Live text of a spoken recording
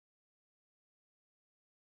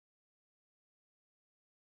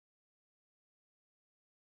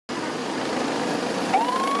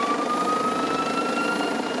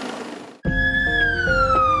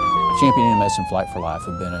Champion EMS and Flight for Life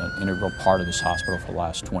have been an integral part of this hospital for the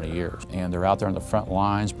last 20 years. And they're out there on the front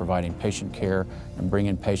lines providing patient care and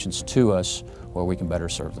bringing patients to us where we can better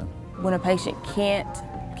serve them. When a patient can't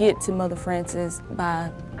get to Mother Francis by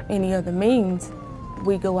any other means,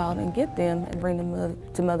 we go out and get them and bring them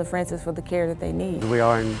to Mother Francis for the care that they need. We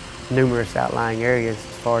are in numerous outlying areas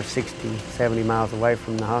as far as 60, 70 miles away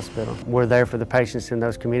from the hospital. We're there for the patients in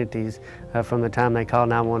those communities from the time they call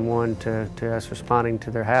 911 to us responding to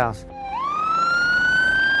their house.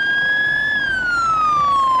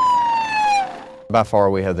 By far,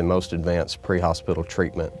 we have the most advanced pre-hospital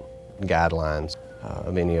treatment guidelines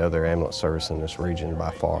of any other ambulance service in this region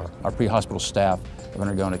by far. Our pre-hospital staff have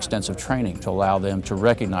undergone extensive training to allow them to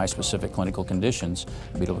recognize specific clinical conditions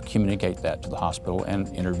and be able to communicate that to the hospital and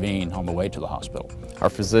intervene on the way to the hospital. Our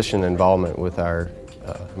physician involvement with our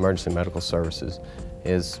emergency medical services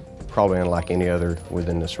is probably unlike any other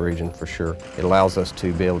within this region for sure. It allows us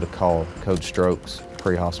to be able to call code strokes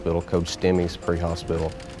pre-hospital, code STEMIs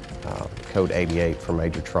pre-hospital, code 88 for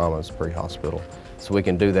major traumas pre-hospital. So we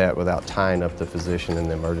can do that without tying up the physician in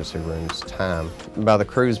the emergency room's time. By the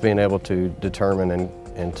crews being able to determine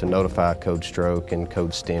and to notify code stroke and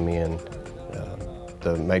code STEMI and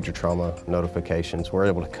the major trauma notifications, we're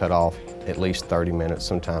able to cut off at least 30 minutes,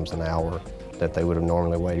 sometimes an hour, that they would have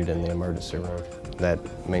normally waited in the emergency room. That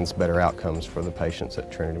means better outcomes for the patients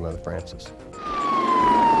at Trinity Mother Francis.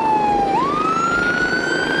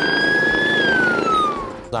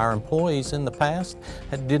 Our employees in the past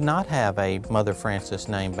did not have a Mother Francis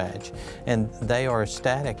name badge, and they are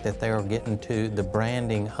ecstatic that they are getting to the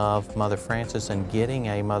branding of Mother Francis and getting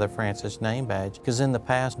a Mother Francis name badge, because in the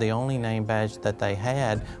past the only name badge that they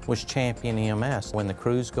had was Champion EMS. When the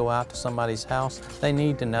crews go out to somebody's house, they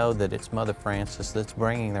need to know that it's Mother Francis that's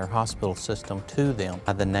bringing their hospital system to them.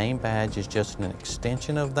 The name badge is just an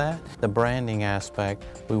extension of that. The branding aspect,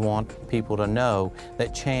 we want people to know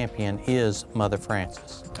that Champion is Mother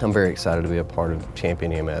Francis. I'm very excited to be a part of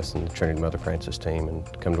Champion EMS and the Trinity Mother Francis team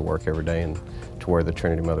and come to work every day and to wear the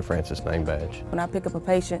Trinity Mother Francis name badge. When I pick up a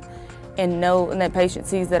patient and that patient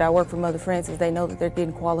sees that I work for Mother Francis, they know that they're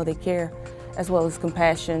getting quality care as well as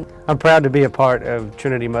compassion. I'm proud to be a part of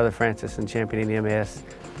Trinity Mother Francis and Champion EMS.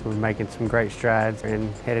 We're making some great strides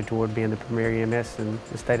and headed toward being the premier EMS in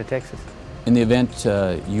the state of Texas. In the event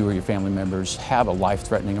you or your family members have a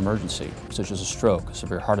life-threatening emergency, such as a stroke, a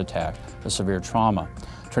severe heart attack, a severe trauma,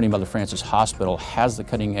 Trinity Mother Francis Hospital has the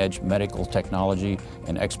cutting-edge medical technology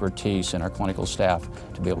and expertise in our clinical staff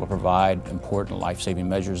to be able to provide important life-saving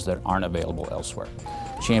measures that aren't available elsewhere.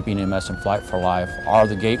 Champion EMS and Flight for Life are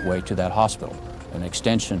the gateway to that hospital, an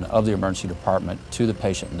extension of the emergency department to the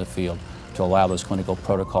patient in the field to allow those clinical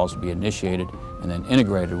protocols to be initiated and then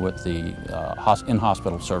integrated with the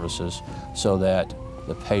in-hospital services so that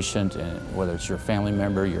the patient, whether it's your family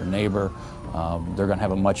member, your neighbor, they're going to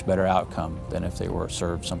have a much better outcome than if they were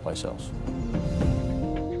served someplace else.